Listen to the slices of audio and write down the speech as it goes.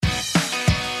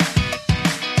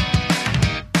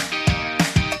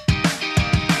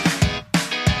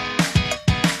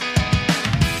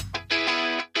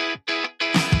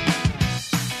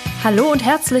Hallo und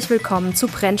herzlich willkommen zu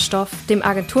Brennstoff, dem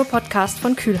Agenturpodcast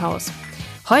von Kühlhaus.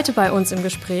 Heute bei uns im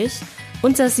Gespräch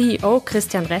unser CEO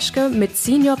Christian Reschke mit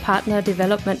Senior Partner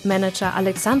Development Manager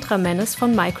Alexandra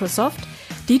von Microsoft,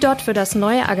 die dort für das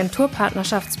neue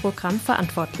Agenturpartnerschaftsprogramm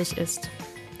verantwortlich ist.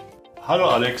 Hallo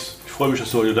Alex, ich freue mich, dass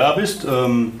du heute da bist.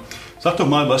 Sag doch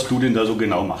mal, was du denn da so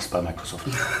genau machst bei Microsoft.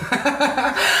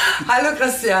 Hallo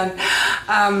Christian.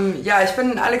 Ich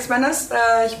bin Alex Mennes.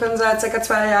 Ich bin seit ca.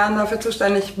 2 Jahren dafür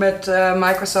zuständig, mit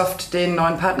Microsoft den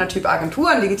neuen Partnertyp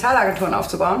Agenturen, Digitalagenturen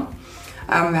aufzubauen.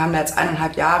 Wir haben jetzt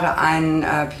 1,5 Jahre einen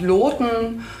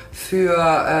Piloten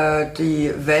für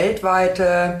die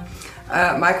weltweite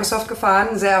Microsoft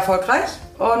gefahren, sehr erfolgreich,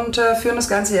 und führen das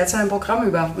Ganze jetzt in ein Programm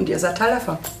über. Und ihr seid Teil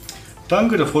davon.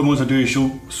 Danke, da freuen wir uns natürlich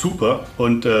super.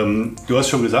 Und du hast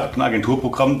schon gesagt, ein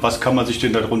Agenturprogramm. Was kann man sich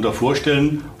denn darunter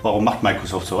vorstellen? Warum macht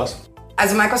Microsoft sowas?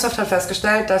 Also Microsoft hat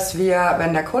festgestellt, dass wir,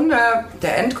 wenn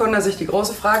der Endkunde sich die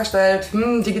große Frage stellt,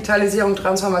 Digitalisierung,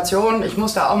 Transformation, ich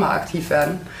muss da auch mal aktiv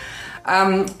werden.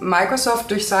 Microsoft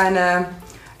durch seine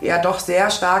ja doch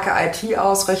sehr starke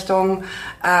IT-Ausrichtung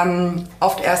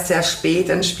oft erst sehr spät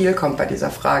ins Spiel kommt bei dieser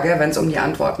Frage, wenn es um die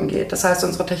Antworten geht. Das heißt,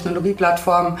 unsere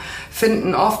Technologieplattformen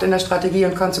finden oft in der Strategie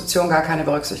und Konzeption gar keine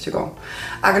Berücksichtigung.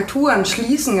 Agenturen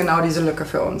schließen genau diese Lücke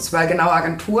für uns, weil genau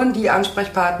Agenturen die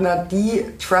Ansprechpartner, die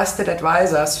Trusted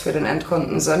Advisors für den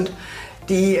Endkunden sind,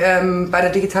 die bei der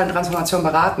digitalen Transformation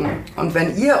beraten. Und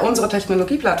wenn ihr unsere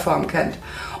Technologieplattformen kennt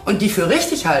und die für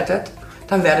richtig haltet,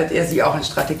 dann werdet ihr sie auch in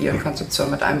Strategie und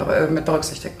Konzeption mit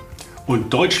berücksichtigen.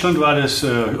 Und Deutschland war das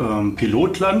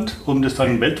Pilotland, um das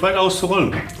dann weltweit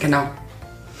auszurollen? Genau.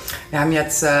 Wir haben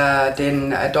jetzt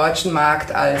den deutschen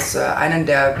Markt als einen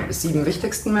der 7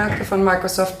 wichtigsten Märkte von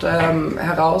Microsoft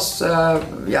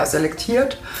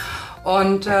selektiert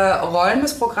und rollen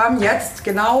das Programm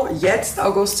jetzt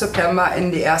August, September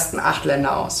in die ersten 8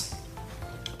 Länder aus.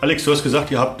 Alex, du hast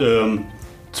gesagt, ihr habt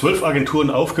 12 Agenturen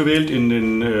aufgewählt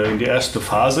in die erste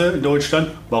Phase in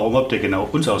Deutschland. Warum habt ihr genau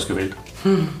uns ausgewählt?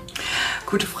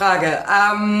 Gute Frage.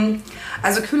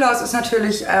 Also Kühlhaus ist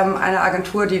natürlich eine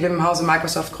Agentur, die dem Hause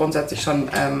Microsoft grundsätzlich schon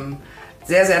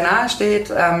sehr, sehr nahe steht.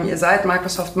 Ihr seid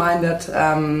Microsoft-minded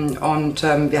und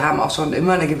wir haben auch schon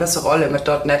immer eine gewisse Rolle mit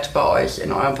 .NET bei euch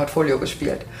in eurem Portfolio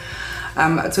gespielt.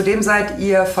 Zudem seid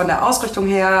ihr von der Ausrichtung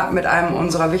her mit einem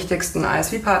unserer wichtigsten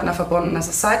ISV-Partner verbunden, das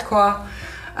ist Sitecore.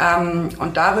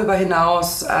 Und darüber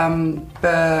hinaus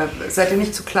seid ihr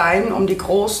nicht zu klein, um die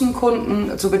großen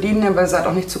Kunden zu bedienen, aber ihr seid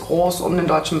auch nicht zu groß, um den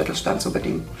deutschen Mittelstand zu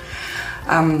bedienen.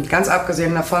 Ganz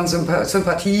abgesehen davon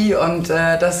Sympathie und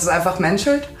dass es einfach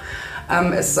menschelt,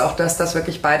 ist es auch dass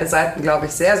wirklich beide Seiten, glaube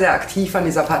ich, sehr, sehr aktiv an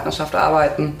dieser Partnerschaft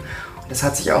arbeiten. Und das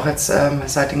hat sich auch jetzt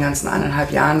seit den ganzen 1,5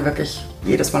 Jahren wirklich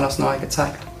jedes Mal aufs Neue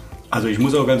gezeigt. Also ich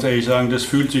muss auch ganz ehrlich sagen, das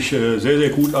fühlt sich sehr, sehr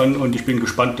gut an und ich bin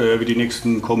gespannt, wie die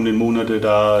nächsten kommenden Monate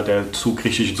da der Zug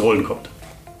richtig ins Rollen kommt.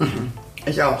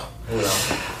 Ich auch.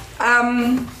 Ja.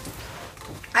 Ein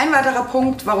weiterer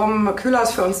Punkt, warum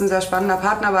Kühlhaus für uns ein sehr spannender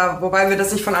Partner war, wobei wir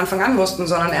das nicht von Anfang an wussten,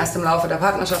 sondern erst im Laufe der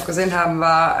Partnerschaft gesehen haben,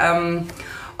 war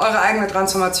eure eigene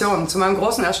Transformation. Zu meinem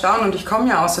großen Erstaunen, und ich komme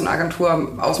ja aus dem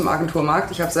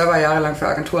Agenturmarkt, ich habe selber jahrelang für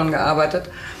Agenturen gearbeitet,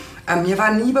 mir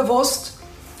war nie bewusst,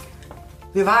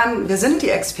 wir sind die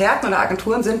Experten oder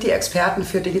Agenturen sind die Experten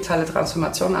für digitale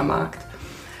Transformation am Markt.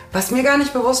 Was mir gar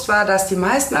nicht bewusst war, dass die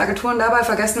meisten Agenturen dabei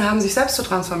vergessen haben, sich selbst zu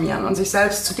transformieren und sich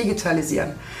selbst zu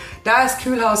digitalisieren. Da ist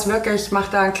Kühlhaus wirklich,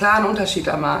 macht da einen klaren Unterschied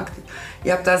am Markt.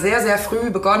 Ihr habt da sehr, sehr früh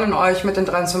begonnen, euch mit den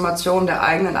Transformationen der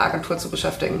eigenen Agentur zu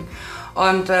beschäftigen.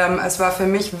 Und es war für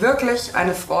mich wirklich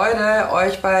eine Freude,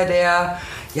 euch bei der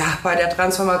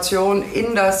Transformation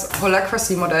in das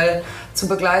Holacracy-Modell zu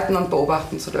begleiten und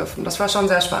beobachten zu dürfen. Das war schon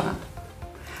sehr spannend.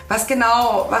 Was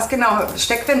genau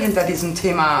steckt denn hinter diesem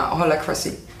Thema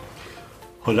Holacracy?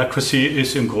 Holacracy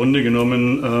ist im Grunde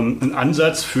genommen ein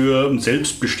Ansatz für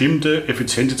selbstbestimmte,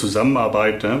 effiziente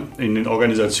Zusammenarbeit in den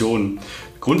Organisationen.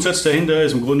 Grundsatz dahinter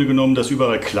ist im Grunde genommen, dass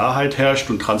überall Klarheit herrscht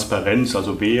und Transparenz.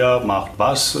 Also wer macht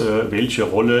was, welche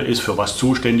Rolle ist für was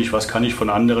zuständig, was kann ich von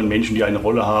anderen Menschen, die eine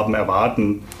Rolle haben,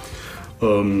 erwarten.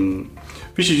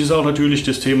 Wichtig ist auch natürlich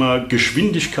das Thema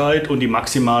Geschwindigkeit und die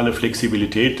maximale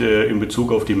Flexibilität in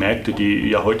Bezug auf die Märkte, die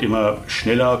ja heute immer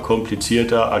schneller,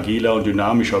 komplizierter, agiler und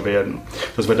dynamischer werden.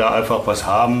 Dass wir da einfach was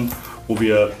haben, wo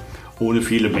wir ohne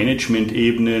viele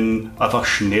Management-Ebenen einfach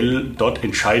schnell dort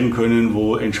entscheiden können,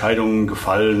 wo Entscheidungen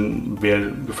gefällt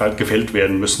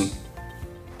werden müssen.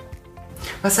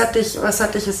 Was hat dich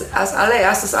als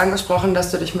allererstes angesprochen,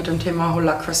 dass du dich mit dem Thema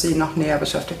Holacracy noch näher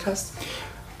beschäftigt hast?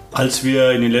 Als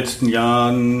wir in den letzten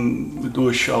Jahren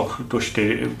durch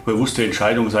die bewusste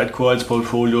Entscheidung, Sidecore als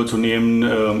Portfolio zu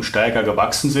nehmen, stärker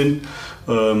gewachsen sind,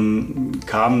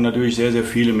 kamen natürlich sehr, sehr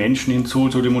viele Menschen hinzu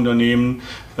zu dem Unternehmen,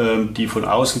 die von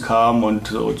außen kamen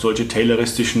und solche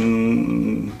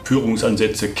tayloristischen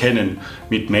Führungsansätze kennen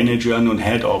mit Managern und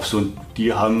Head-Offs, und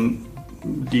die haben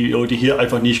die Leute hier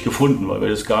einfach nicht gefunden, weil wir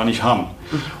das gar nicht haben.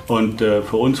 Und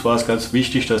für uns war es ganz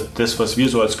wichtig, dass das, was wir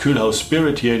so als Kühlhaus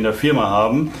Spirit hier in der Firma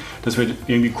haben, dass wir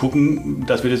irgendwie gucken,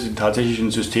 dass wir das in tatsächlich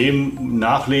ein System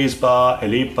nachlesbar,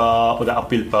 erlebbar oder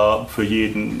abbildbar für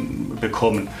jeden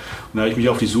bekommen. Und da habe ich mich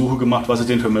auf die Suche gemacht, was es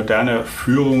denn für moderne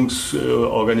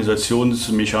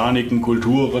Führungsorganisationsmechaniken,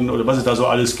 Kulturen oder was es da so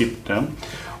alles gibt. Ja?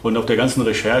 Und auf der ganzen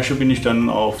Recherche bin ich dann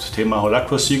auf das Thema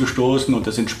Holacracy gestoßen, und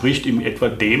das entspricht in etwa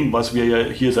dem, was wir ja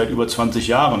hier seit über 20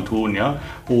 Jahren tun, ja?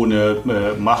 Ohne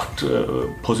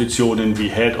Machtpositionen wie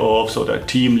Head-Offs oder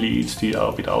Teamleads, die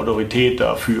auch mit Autorität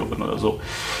da führen oder so.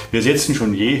 Wir setzen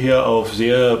schon jeher auf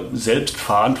sehr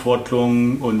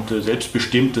Selbstverantwortung und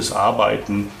selbstbestimmtes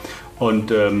Arbeiten. Und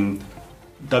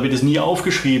da wir das nie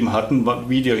aufgeschrieben hatten,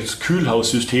 wie das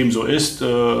Kühlhaussystem so ist,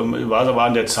 war es aber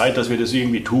an der Zeit, dass wir das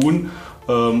irgendwie tun.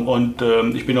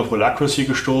 Ich bin auf Holacracy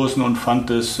gestoßen und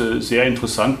fand es sehr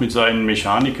interessant mit seinen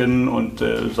Mechaniken und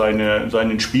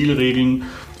seinen Spielregeln.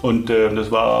 Und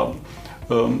das war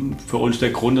für uns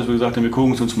der Grund, dass wir gesagt haben, wir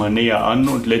gucken es uns mal näher an,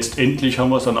 und letztendlich haben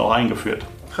wir es dann auch eingeführt.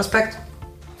 Respekt.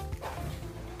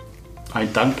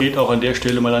 Ein Dank geht auch an der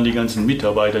Stelle mal an die ganzen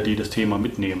Mitarbeiter, die das Thema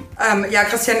mitnehmen. Ja,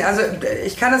 Christian, also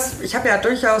ich habe ja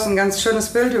durchaus ein ganz schönes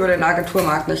Bild über den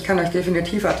Agenturmarkt. Ich kann euch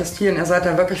definitiv attestieren, ihr seid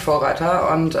da wirklich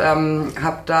Vorreiter, und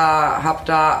habt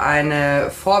da eine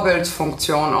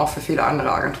Vorbildsfunktion auch für viele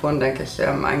andere Agenturen, denke ich,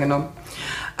 eingenommen.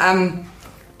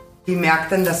 Wie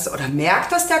merkt denn das, oder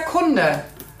merkt das der Kunde,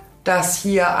 dass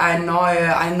hier eine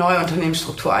neue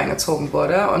Unternehmensstruktur eingezogen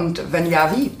wurde? Und wenn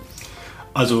ja, wie?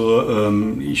 Also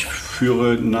ich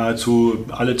führe nahezu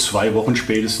alle 2 Wochen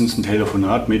spätestens ein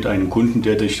Telefonat mit einem Kunden,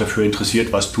 der sich dafür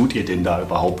interessiert, was tut ihr denn da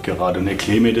überhaupt gerade? Und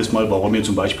erkläre mir das mal, warum ihr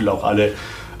zum Beispiel auch alle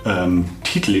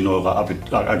Titel in eurer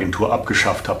Agentur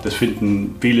abgeschafft habt. Das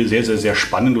finden viele sehr, sehr, sehr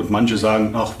spannend, und manche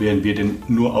sagen, ach, wären wir denn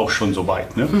nur auch schon so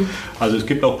weit. Ne? Also es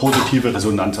gibt auch positive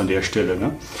Resonanz an der Stelle.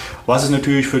 Ne? Was es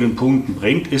natürlich für den Kunden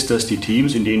bringt, ist, dass die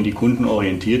Teams, in denen die Kunden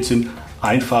orientiert sind,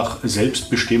 einfach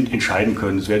selbstbestimmt entscheiden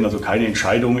können. Es werden also keine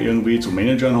Entscheidungen irgendwie zu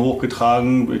Managern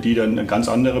hochgetragen, die dann eine ganz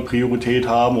andere Priorität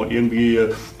haben und irgendwie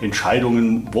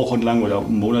Entscheidungen wochenlang oder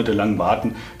monatelang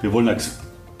warten. Wir wollen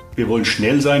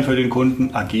schnell sein für den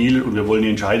Kunden, agil, und wir wollen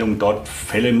die Entscheidungen dort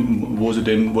fällen,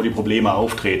 wo die Probleme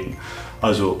auftreten.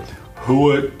 Also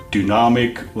hohe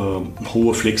Dynamik,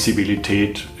 hohe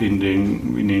Flexibilität in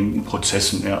den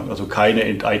Prozessen. Ja. Also keine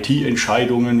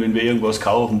IT-Entscheidungen, wenn wir irgendwas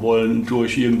kaufen wollen,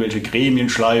 durch irgendwelche Gremien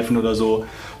schleifen oder so,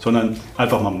 sondern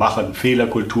einfach mal machen,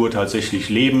 Fehlerkultur tatsächlich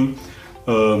leben.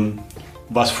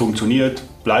 Was funktioniert,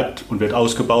 bleibt und wird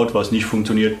ausgebaut, was nicht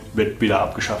funktioniert, wird wieder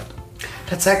abgeschafft.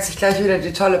 Da zeigt sich gleich wieder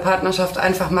die tolle Partnerschaft.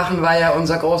 Einfach machen war ja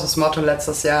unser großes Motto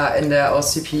letztes Jahr in der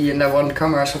OCP, in der One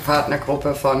Commercial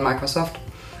Partnergruppe von Microsoft.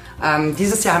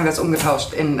 Dieses Jahr haben wir es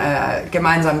umgetauscht in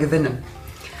gemeinsam gewinnen.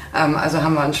 Also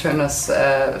haben wir ein schönes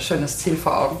Ziel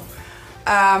vor Augen.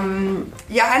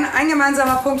 Ja, ein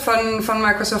gemeinsamer Punkt von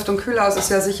Microsoft und Kühlhaus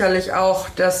ist ja sicherlich auch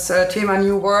das Thema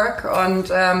New Work und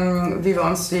wie wir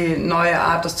uns die neue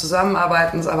Art des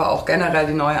Zusammenarbeitens, aber auch generell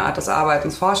die neue Art des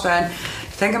Arbeitens vorstellen.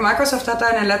 Ich denke, Microsoft hat da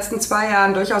in den letzten 2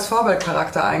 Jahren durchaus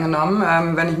Vorbildcharakter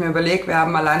eingenommen. Wenn ich mir überlege, wir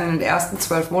haben allein in den ersten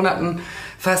 12 Monaten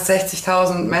fast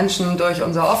 60.000 Menschen durch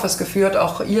unser Office geführt.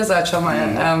 Auch ihr seid schon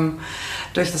mal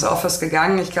durch das Office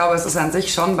gegangen. Ich glaube, es ist an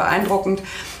sich schon beeindruckend.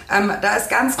 Da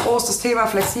ist ganz groß das Thema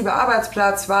flexible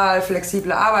Arbeitsplatzwahl,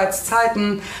 flexible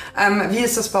Arbeitszeiten. Wie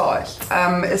ist das bei euch?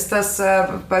 Ist das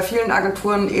bei vielen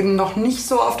Agenturen eben noch nicht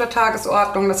so auf der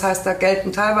Tagesordnung? Das heißt, da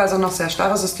gelten teilweise noch sehr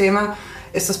starre Systeme.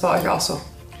 Ist das bei euch auch so?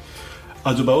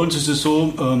 Also bei uns ist es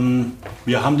so,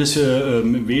 wir haben das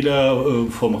weder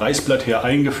vom Reißblatt her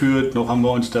eingeführt, noch haben wir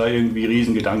uns da irgendwie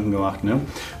riesen Gedanken gemacht. Ne?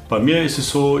 Bei mir ist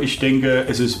es so, ich denke,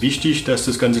 es ist wichtig, dass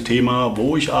das ganze Thema,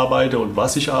 wo ich arbeite und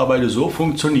was ich arbeite, so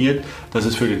funktioniert, dass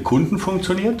es für den Kunden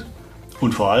funktioniert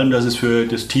und vor allem, dass es für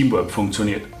das Teamwork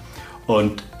funktioniert.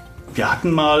 Und wir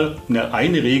hatten mal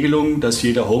eine Regelung, dass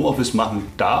jeder Homeoffice machen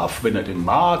darf, wenn er den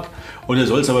mag. Und er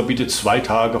soll es aber bitte 2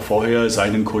 Tage vorher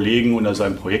seinen Kollegen oder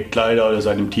seinem Projektleiter oder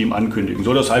seinem Team ankündigen,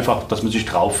 so dass man sich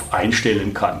darauf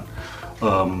einstellen kann.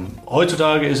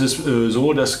 Heutzutage ist es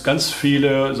so, dass ganz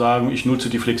viele sagen, ich nutze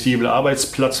die flexible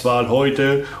Arbeitsplatzwahl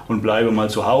heute und bleibe mal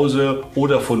zu Hause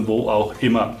oder von wo auch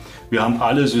immer. Wir haben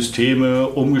alle Systeme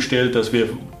umgestellt, dass wir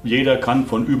jeder kann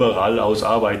von überall aus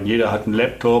arbeiten. Jeder hat einen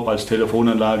Laptop, als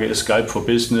Telefonanlage ist Skype for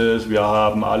Business. Wir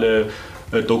haben alle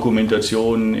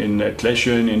Dokumentationen in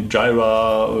Atlassian, in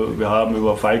Jira. Wir haben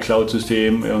über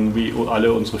FileCloud-System irgendwie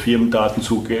alle unsere Firmendaten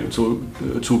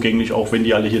zugänglich, auch wenn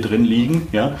die alle hier drin liegen.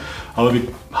 Ja? Aber wir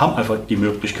haben einfach die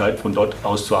Möglichkeit, von dort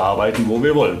aus zu arbeiten, wo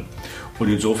wir wollen. Und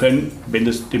insofern, wenn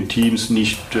das den Teams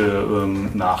nicht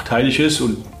nachteilig ist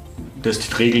und das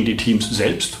regeln die Teams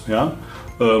selbst, ja,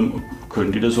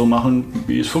 können die das so machen,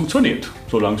 wie es funktioniert,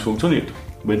 solange es funktioniert.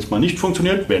 Wenn es mal nicht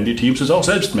funktioniert, werden die Teams es auch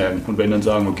selbst merken. Und wenn dann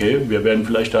sagen, okay, wir werden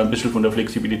vielleicht da ein bisschen von der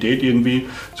Flexibilität irgendwie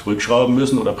zurückschrauben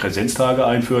müssen oder Präsenztage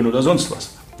einführen oder sonst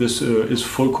was. Das ist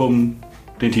vollkommen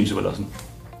den Teams überlassen.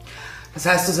 Das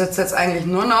heißt, du sitzt jetzt eigentlich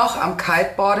nur noch am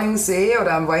Kiteboarding-See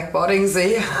oder am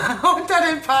Wakeboarding-See unter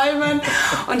den Palmen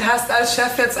und hast als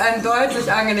Chef jetzt ein deutlich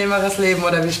angenehmeres Leben,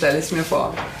 oder wie stelle ich es mir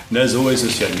vor? Na, so ist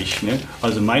es ja nicht. Ne?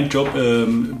 Also mein Job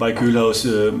bei Kühlhaus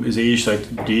sehe ich seit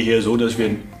jeher so,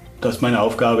 dass meine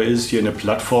Aufgabe ist, hier eine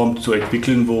Plattform zu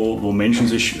entwickeln, wo Menschen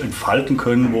sich entfalten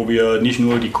können, wo wir nicht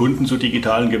nur die Kunden zu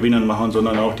digitalen Gewinnern machen,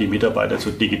 sondern auch die Mitarbeiter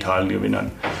zu digitalen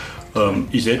Gewinnern.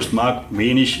 Ich selbst mag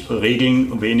wenig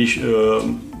Regeln, wenig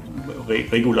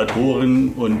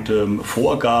Regulatoren und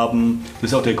Vorgaben.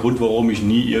 Das ist auch der Grund, warum ich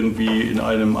nie irgendwie in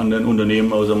einem anderen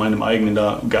Unternehmen außer meinem eigenen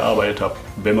da gearbeitet habe,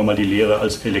 wenn man mal die Lehre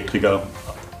als Elektriker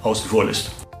außen vor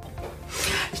lässt.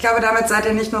 Ich glaube, damit seid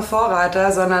ihr nicht nur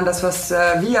Vorreiter, sondern das, was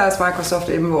wir als Microsoft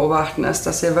eben beobachten, ist,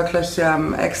 dass ihr wirklich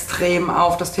extrem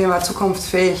auf das Thema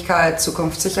Zukunftsfähigkeit,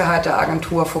 Zukunftssicherheit der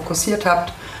Agentur fokussiert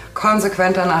habt,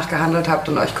 konsequent danach gehandelt habt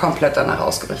und euch komplett danach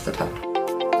ausgerichtet habt.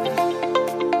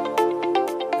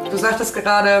 Du sagtest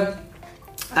gerade,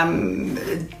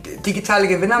 digitale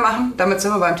Gewinner machen. Damit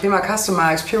sind wir beim Thema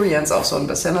Customer Experience auch so ein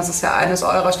bisschen. Das ist ja eines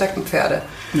eurer Steckenpferde,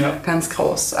 ja. Ganz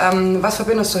groß. Was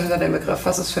verbindest du hinter dem Begriff?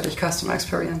 Was ist für dich Customer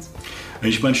Experience? Wenn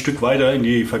ich mal ein Stück weiter in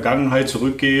die Vergangenheit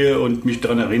zurückgehe und mich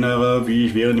daran erinnere, wie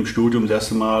ich während dem Studium das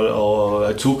erste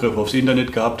Mal Zugriff aufs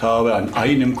Internet gehabt habe, an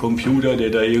einem Computer,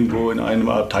 der da irgendwo in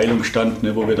einer Abteilung stand,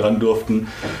 ne, wo wir dran durften,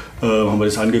 haben wir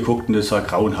das angeguckt und das sah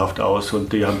grauenhaft aus.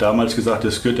 Und die haben damals gesagt,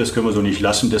 das können wir so nicht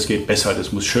lassen, das geht besser,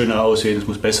 das muss schöner aussehen, das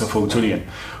muss besser funktionieren.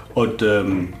 Und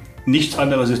nichts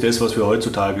anderes ist das, was wir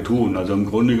heutzutage tun. Also im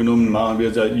Grunde genommen machen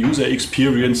wir User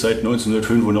Experience seit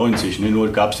 1995. Ne? Nur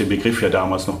gab es den Begriff ja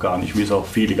damals noch gar nicht, wie es auch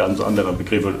viele ganz andere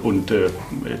Begriffe und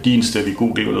Dienste wie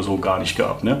Google oder so gar nicht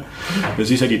gab. Ne?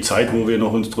 Das ist ja die Zeit, wo wir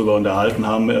noch uns darüber unterhalten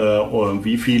haben,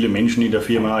 wie viele Menschen in der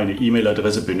Firma eine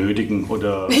E-Mail-Adresse benötigen.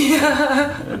 Oder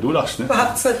du lachst, ne?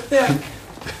 Wahnsinn,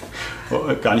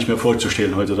 ja. Gar nicht mehr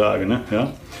vorzustellen heutzutage. Ne?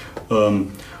 Ja?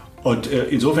 Und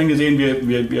insofern gesehen,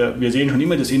 wir sehen schon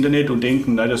immer das Internet und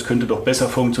denken, na, das könnte doch besser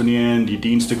funktionieren, die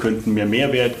Dienste könnten mir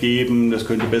Mehrwert geben, das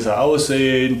könnte besser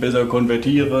aussehen, besser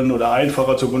konvertieren oder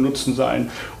einfacher zu benutzen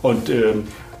sein. Und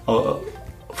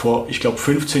vor, ich glaube,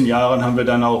 15 Jahren haben wir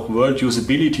dann auch World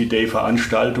Usability Day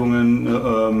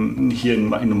Veranstaltungen hier in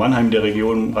Mannheim, der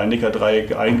Region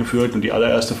Rhein-Neckar-Dreieck, eingeführt. Und die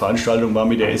allererste Veranstaltung war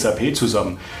mit der SAP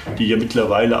zusammen, die ja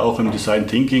mittlerweile auch im Design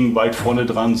Thinking weit vorne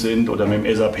dran sind oder mit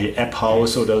dem SAP App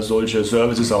House oder solche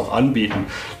Services auch anbieten.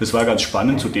 Das war ganz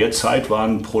spannend. Zu der Zeit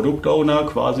waren Product-Owner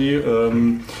quasi,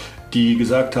 die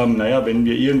gesagt haben, naja, wenn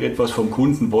wir irgendetwas vom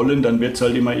Kunden wollen, dann wird es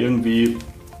halt immer irgendwie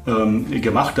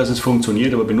gemacht, dass es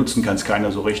funktioniert, aber benutzen kann es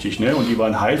keiner so richtig. Ne? Und die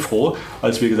waren heilfroh,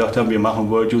 als wir gesagt haben, wir machen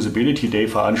World Usability Day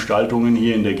Veranstaltungen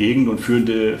hier in der Gegend und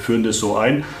führen das so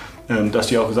ein, dass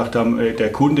die auch gesagt haben,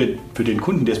 der Kunde, für den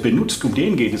Kunden, der es benutzt, um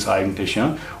den geht es eigentlich.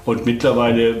 Ja? Und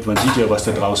mittlerweile, man sieht ja, was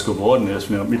da draus geworden ist.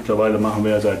 Mittlerweile machen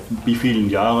wir seit wie vielen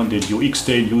Jahren den UX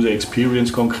Day, den User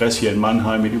Experience Kongress hier in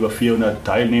Mannheim mit über 400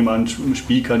 Teilnehmern,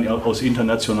 Speakern aus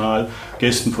international,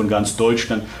 Gästen von ganz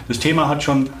Deutschland. Das Thema hat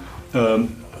schon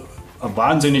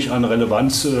wahnsinnig an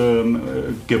Relevanz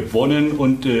gewonnen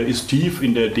und ist tief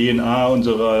in der DNA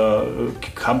unserer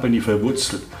Company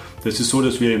verwurzelt. Das ist so,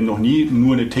 dass wir noch nie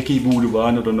nur eine Techie-Bude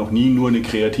waren oder noch nie nur eine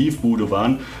Kreativbude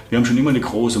waren. Wir haben schon immer eine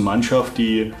große Mannschaft,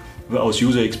 die aus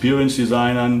User Experience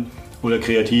Designern oder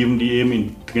Kreativen, die eben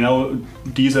in genau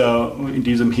in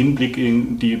diesem Hinblick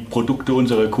in die Produkte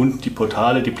unserer Kunden, die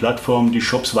Portale, die Plattformen, die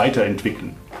Shops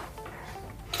weiterentwickeln.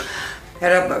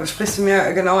 Ja, da sprichst du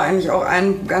mir genau eigentlich auch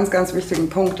einen ganz, ganz wichtigen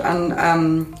Punkt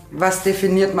an. Was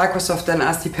definiert Microsoft denn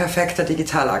als die perfekte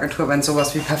Digitalagentur, wenn es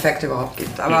sowas wie perfekt überhaupt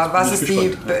gibt? Aber was ist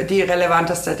die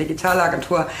relevanteste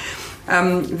Digitalagentur?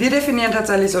 Wir definieren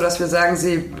tatsächlich so, dass wir sagen,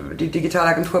 die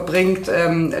Digitalagentur bringt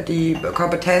die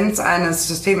Kompetenz eines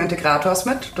Systemintegrators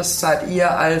mit. Das seid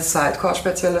ihr als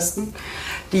Sidecore-Spezialisten,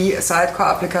 die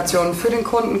Sidecore-Applikationen für den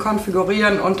Kunden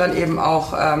konfigurieren und dann eben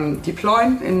auch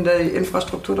deployen in die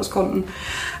Infrastruktur des Kunden.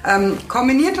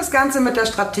 Kombiniert das Ganze mit der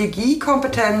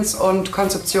Strategiekompetenz und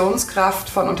Konzeptionskraft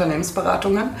von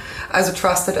Unternehmensberatungen, also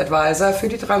Trusted Advisor für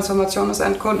die Transformation des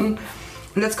Endkunden.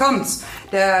 Und jetzt kommt's.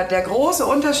 Der große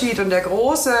Unterschied und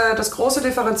das große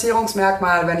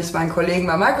Differenzierungsmerkmal, wenn ich es meinen Kollegen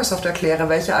bei Microsoft erkläre,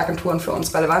 welche Agenturen für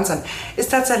uns relevant sind,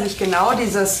 ist tatsächlich genau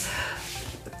dieses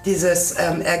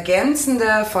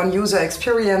Ergänzende von User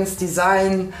Experience,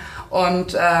 Design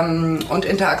und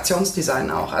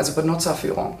Interaktionsdesign auch, also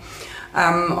Benutzerführung.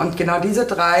 Und genau diese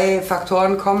 3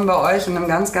 Faktoren kommen bei euch in einem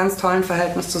ganz, ganz tollen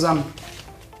Verhältnis zusammen.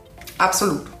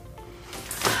 Absolut.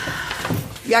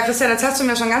 Ja, Christian, jetzt hast du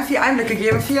mir schon ganz viel Einblick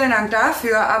gegeben. Vielen Dank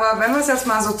dafür. Aber wenn wir es jetzt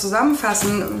mal so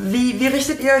zusammenfassen, wie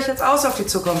richtet ihr euch jetzt aus auf die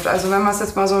Zukunft? Also wenn wir es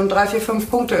jetzt mal so in 3, 4, 5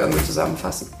 Punkte irgendwie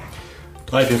zusammenfassen.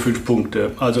 3, 4, 5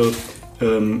 Punkte. Also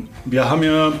wir haben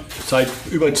ja seit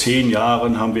über 10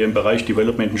 Jahren haben wir im Bereich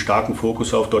Development einen starken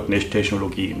Fokus auf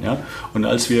 .NET-Technologien. Ja? Und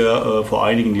als wir vor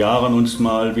einigen Jahren uns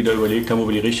mal wieder überlegt haben, wo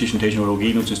wir die richtigen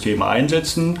Technologien und Systeme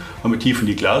einsetzen, haben wir tief in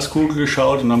die Glaskugel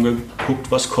geschaut und haben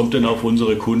geguckt, was kommt denn auf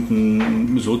unsere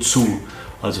Kunden so zu.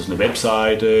 Also es ist eine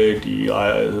Webseite, die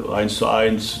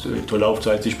 1:1 zur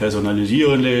Laufzeit sich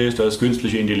personalisieren lässt, dass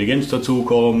künstliche Intelligenz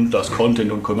dazukommt, dass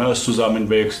Content und Commerce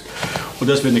zusammenwächst und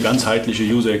dass wir eine ganzheitliche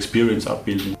User Experience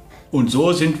abbilden. Und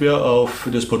so sind wir auf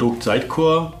das Produkt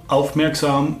Sidecore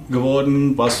aufmerksam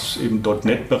geworden, was im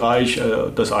 .NET-Bereich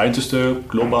das einzige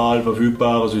global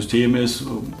verfügbare System ist,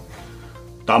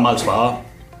 damals war,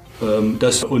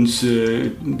 das uns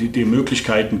die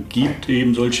Möglichkeiten gibt,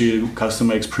 eben solche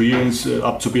Customer Experience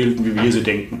abzubilden, wie wir sie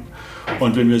denken.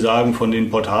 Und wenn wir sagen, von den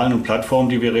Portalen und Plattformen,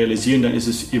 die wir realisieren, dann ist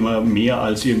es immer mehr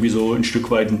als irgendwie so ein Stück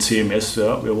weit ein CMS.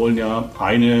 Ja? Wir wollen ja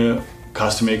eine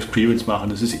Customer Experience machen.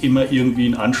 Das ist immer irgendwie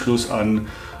ein Anschluss an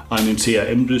ein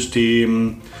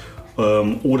CRM-System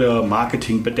oder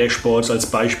Marketing-Dashboards als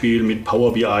Beispiel mit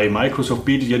Power BI. Microsoft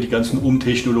bietet ja die ganzen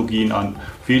Technologien an.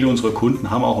 Viele unserer Kunden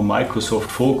haben auch einen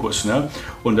Microsoft-Fokus. Ne?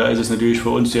 Und da ist es natürlich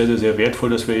für uns sehr, sehr, sehr wertvoll,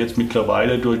 dass wir jetzt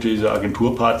mittlerweile durch diese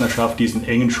Agenturpartnerschaft diesen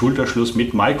engen Schulterschluss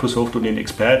mit Microsoft und den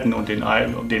Experten und den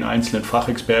einzelnen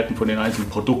Fachexperten von den einzelnen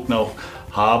Produkten auch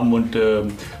haben und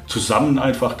zusammen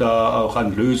einfach da auch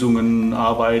an Lösungen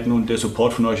arbeiten und der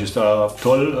Support von euch ist da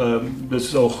toll. Das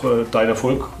ist auch dein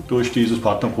Erfolg durch dieses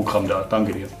Partnerprogramm da.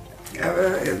 Danke dir.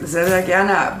 Sehr, sehr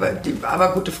gerne.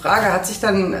 Aber gute Frage, hat sich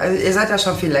dann, also ihr seid ja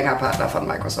schon viel länger Partner von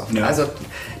Microsoft. Ja. Also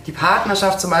die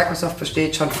Partnerschaft zu Microsoft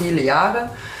besteht schon viele Jahre.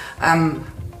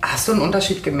 Hast du einen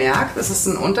Unterschied gemerkt? Ist es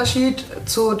ein Unterschied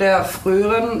zu der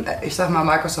früheren, ich sag mal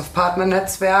Microsoft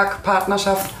Partnernetzwerk,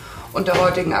 Partnerschaft und der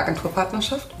heutigen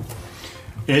Agenturpartnerschaft?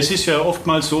 Es ist ja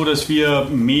oftmals so, dass wir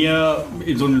mehr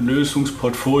in so einem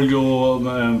Lösungsportfolio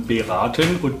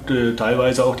beraten und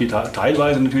teilweise auch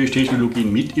teilweise natürlich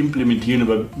Technologien mit implementieren,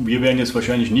 aber wir wären jetzt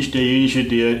wahrscheinlich nicht derjenige,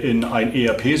 der in ein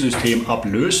ERP-System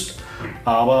ablöst,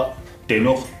 aber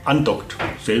dennoch andockt.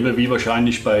 Selber wie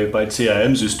wahrscheinlich bei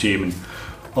CRM-Systemen.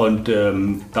 Und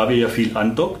da wir ja viel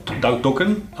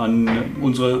andocken an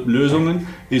unsere Lösungen,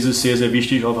 ist es sehr, sehr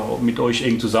wichtig, auch mit euch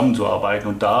eng zusammenzuarbeiten.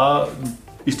 Und da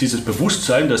ist dieses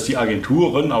Bewusstsein, dass die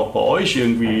Agenturen auch bei euch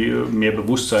irgendwie mehr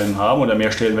Bewusstsein haben oder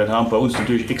mehr Stellenwert haben, bei uns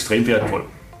natürlich extrem wertvoll.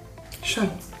 Schön.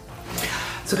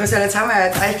 So Christian, jetzt haben wir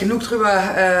jetzt eigentlich genug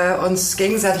drüber uns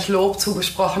gegenseitig Lob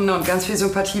zugesprochen und ganz viel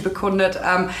Sympathie bekundet.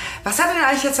 Was hat denn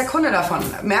eigentlich jetzt der Kunde davon?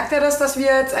 Merkt er das, dass wir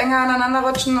jetzt enger aneinander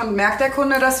rutschen und merkt der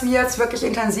Kunde, dass wir jetzt wirklich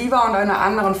intensiver und in einer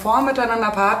anderen Form miteinander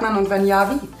partnern und wenn ja,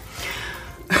 wie?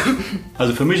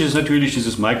 Also für mich ist natürlich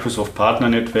dieses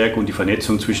Microsoft-Partnernetzwerk und die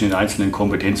Vernetzung zwischen den einzelnen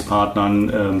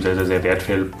Kompetenzpartnern sehr, sehr, sehr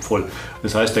wertvoll.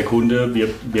 Das heißt, der Kunde,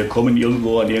 wir kommen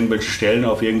irgendwo an irgendwelche Stellen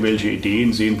auf irgendwelche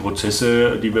Ideen, sehen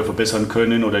Prozesse, die wir verbessern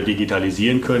können oder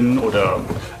digitalisieren können oder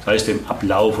sei es im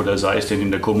Ablauf oder sei es denn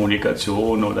in der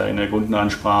Kommunikation oder in der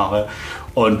Kundenansprache.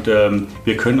 Und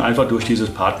wir können einfach durch dieses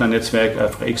Partnernetzwerk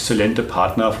einfach exzellente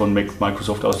Partner von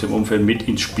Microsoft aus dem Umfeld mit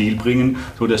ins Spiel bringen,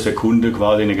 sodass der Kunde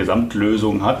quasi eine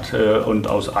Gesamtlösung hat und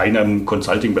aus einem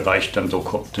Consulting-Bereich dann so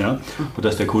kommt. Ja?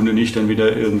 Sodass der Kunde nicht dann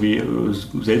wieder irgendwie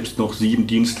selbst noch 7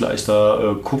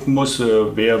 Dienstleister gucken muss,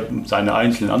 wer seine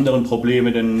einzelnen anderen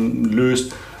Probleme denn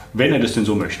löst, wenn er das denn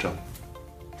so möchte.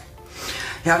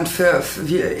 Ja, und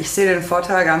ich sehe den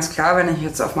Vorteil ganz klar, wenn ich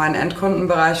jetzt auf meinen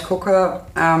Endkundenbereich gucke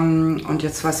und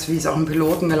jetzt wie es auch im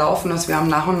Piloten gelaufen ist, wir haben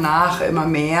nach und nach immer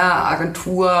mehr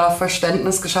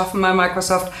Agenturverständnis geschaffen bei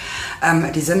Microsoft.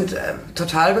 Die sind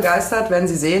total begeistert, wenn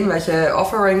sie sehen, welche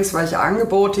Offerings, welche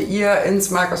Angebote ihr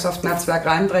ins Microsoft-Netzwerk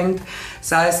reinbringt,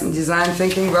 sei es ein Design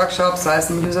Thinking Workshop, sei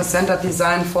es ein User-Centered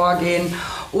Design Vorgehen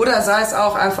oder sei es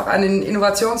auch einfach einen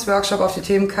Innovationsworkshop auf die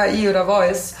Themen KI oder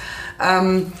Voice.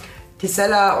 Die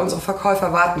Seller, unsere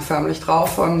Verkäufer warten förmlich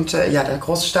drauf und der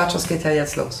große Startschuss geht ja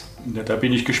jetzt los. Ja, da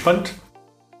bin ich gespannt.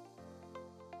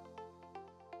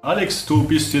 Alex, du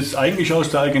bist jetzt eigentlich aus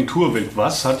der Agenturwelt.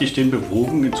 Was hat dich denn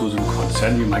bewogen, zu so einem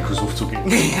Konzern wie Microsoft zu gehen?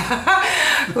 Ja,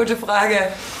 gute Frage.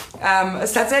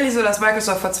 Es ist tatsächlich so, dass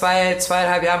Microsoft vor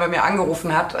 2,5 Jahren bei mir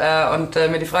angerufen hat und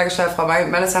mir die Frage gestellt, Frau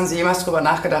Mellis, haben Sie jemals darüber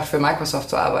nachgedacht, für Microsoft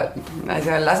zu arbeiten? Also,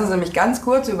 lassen Sie mich ganz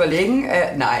kurz überlegen.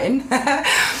 Nein.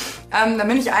 Dann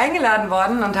bin ich eingeladen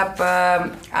worden und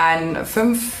habe ein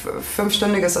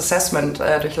fünfstündiges Assessment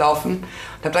durchlaufen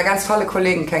und habe da ganz tolle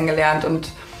Kollegen kennengelernt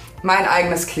und mein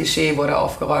eigenes Klischee wurde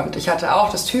aufgeräumt. Ich hatte auch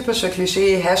das typische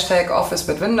Klischee, #Office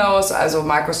mit Windows, also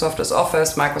Microsoft ist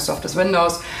Office, Microsoft ist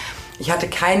Windows. Ich hatte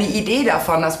keine Idee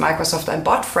davon, dass Microsoft ein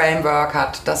Bot-Framework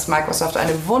hat, dass Microsoft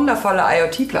eine wundervolle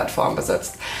IoT-Plattform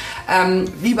besitzt.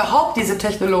 Wie überhaupt diese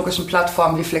technologischen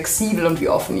Plattformen, wie flexibel und wie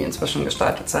offen die inzwischen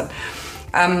gestaltet sind.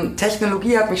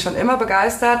 Technologie hat mich schon immer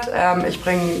begeistert. Ich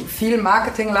bringe viel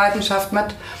Marketingleidenschaft mit.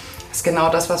 Das ist genau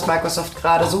das, was Microsoft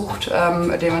gerade sucht.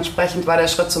 Dementsprechend war der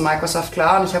Schritt zu Microsoft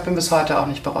klar und ich habe ihn bis heute auch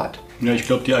nicht bereut. Ja, ich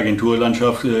glaube, die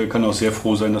Agenturlandschaft kann auch sehr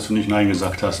froh sein, dass du nicht Nein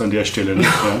gesagt hast an der Stelle. Ne? Ja.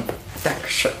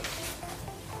 Dankeschön.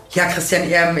 Ja, Christian,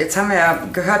 jetzt haben wir ja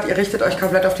gehört, ihr richtet euch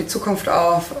komplett auf die Zukunft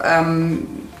auf.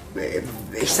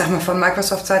 Ich sag mal, von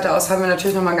Microsoft-Seite aus haben wir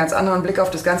natürlich nochmal einen ganz anderen Blick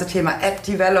auf das ganze Thema App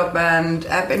Development,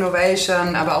 App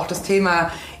Innovation, aber auch das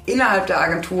Thema innerhalb der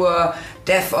Agentur,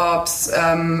 DevOps,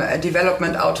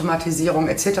 Development, Automatisierung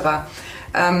etc.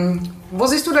 Wo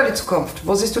siehst du da die Zukunft?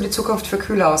 Wo siehst du die Zukunft für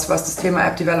Kühlhaus, was das Thema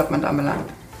App Development anbelangt?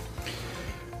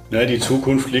 Ja, die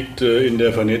Zukunft liegt in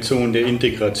der Vernetzung und der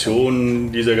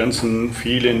Integration dieser ganzen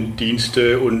vielen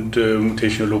Dienste und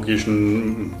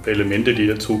technologischen Elemente, die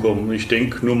dazukommen. Ich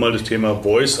denke nur mal das Thema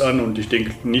Voice an und ich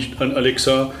denke nicht an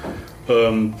Alexa,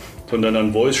 sondern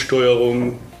an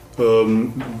Voice-Steuerung,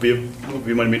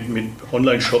 wie man mit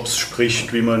Online-Shops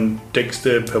spricht, wie man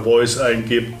Texte per Voice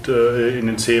eingibt in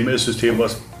ein CMS-System,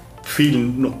 was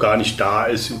vielen noch gar nicht da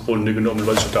ist im Grunde genommen,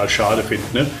 was ich total schade finde.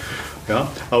 Ne? Ja,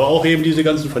 aber auch eben diese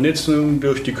ganzen Vernetzungen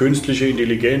durch die künstliche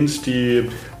Intelligenz, die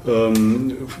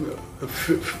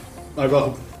einfach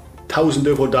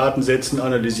Tausende von Datensätzen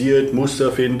analysiert,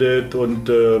 Muster findet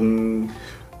und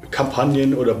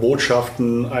Kampagnen oder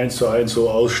Botschaften 1:1 so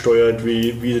aussteuert,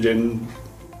 wie sie denn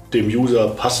dem User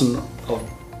passen, auf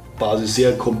Basis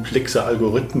sehr komplexer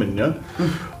Algorithmen. Ja?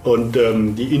 Und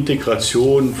die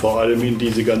Integration vor allem in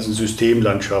diese ganzen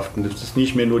Systemlandschaften. Das ist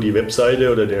nicht mehr nur die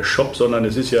Webseite oder der Shop, sondern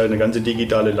es ist ja eine ganze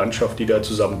digitale Landschaft, die da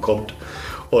zusammenkommt.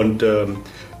 Und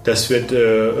das wird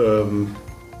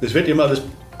immer alles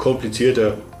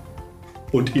komplizierter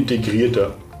und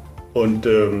integrierter. Und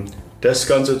das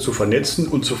Ganze zu vernetzen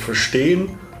und zu verstehen,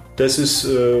 das ist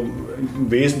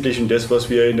im Wesentlichen das, was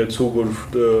wir in der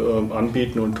Zukunft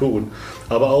anbieten und tun.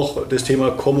 Aber auch das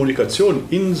Thema Kommunikation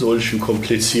in solchen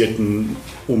komplizierten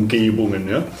Umgebungen.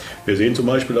 Ja. Wir sehen zum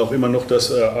Beispiel auch immer noch,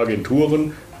 dass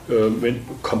Agenturen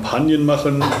Kampagnen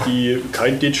machen, die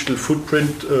kein Digital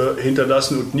Footprint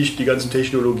hinterlassen und nicht die ganzen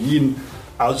Technologien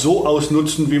so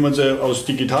ausnutzen, wie man sie aus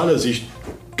digitaler Sicht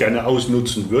gerne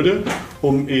ausnutzen würde,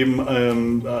 um eben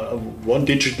One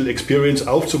Digital Experience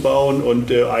aufzubauen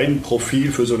und ein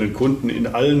Profil für so einen Kunden in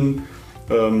allen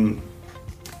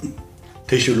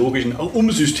technologischen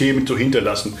Umsystemen zu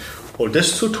hinterlassen. Und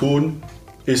das zu tun,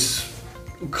 ist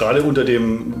gerade unter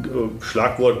dem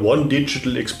Schlagwort One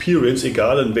Digital Experience,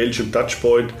 egal an welchem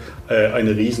Touchpoint,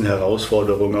 eine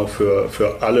Riesenherausforderung auch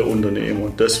für alle Unternehmen.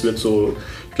 Und das wird so,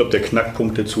 ich glaube, der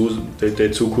Knackpunkt der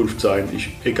Zukunft sein.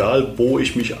 Egal, wo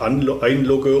ich mich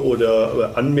einlogge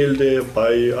oder anmelde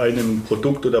bei einem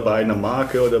Produkt oder bei einer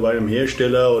Marke oder bei einem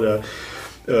Hersteller oder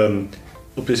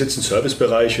ob das jetzt ein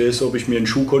Servicebereich ist, ob ich mir einen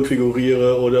Schuh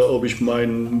konfiguriere oder ob ich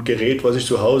mein Gerät, was ich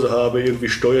zu Hause habe, irgendwie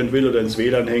steuern will oder ins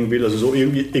WLAN hängen will. Also so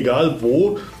irgendwie, egal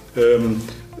wo,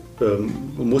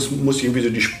 muss irgendwie so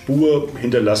die Spur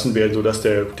hinterlassen werden, sodass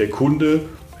der Kunde,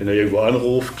 wenn er irgendwo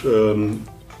anruft,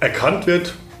 erkannt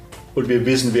wird und wir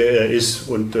wissen, wer er ist.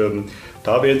 Und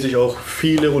da werden sich auch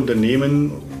viele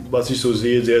Unternehmen, was ich so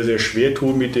sehe, sehr, sehr schwer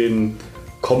tun mit den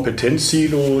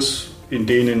Kompetenzsilos, in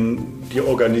denen die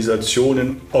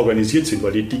Organisationen organisiert sind,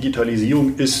 weil die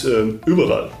Digitalisierung ist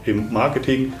überall, im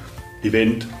Marketing,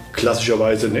 Event,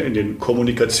 klassischerweise in den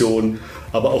Kommunikationen,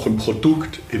 aber auch im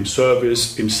Produkt, im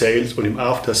Service, im Sales und im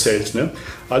After Sales. Ne?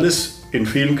 Alles in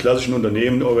vielen klassischen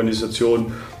Unternehmen,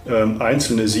 Organisationen,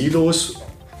 einzelne Silos,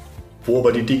 wo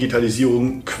aber die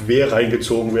Digitalisierung quer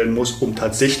reingezogen werden muss, um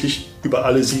tatsächlich über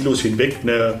alle Silos hinweg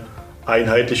eine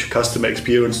einheitliche Customer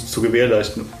Experience zu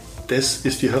gewährleisten. Das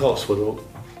ist die Herausforderung.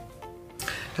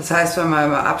 Das heißt, wenn wir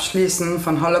mal abschließen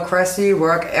von Holacracy,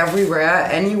 work everywhere,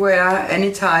 anywhere,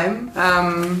 anytime,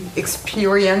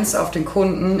 experience auf den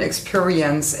Kunden,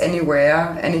 experience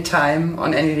anywhere, anytime,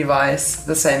 on any device,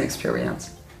 the same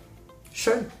experience.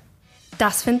 Schön.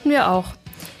 Das finden wir auch.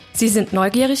 Sie sind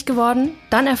neugierig geworden?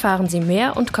 Dann erfahren Sie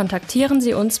mehr und kontaktieren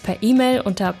Sie uns per E-Mail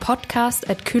unter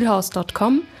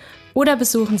podcast@kühlhaus.com oder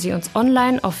besuchen Sie uns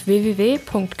online auf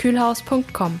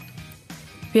www.kühlhaus.com.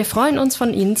 Wir freuen uns,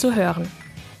 von Ihnen zu hören.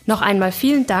 Noch einmal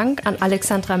vielen Dank an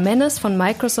Alexandra Mennes von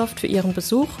Microsoft für Ihren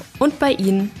Besuch und bei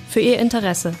Ihnen für Ihr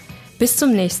Interesse. Bis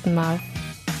zum nächsten Mal.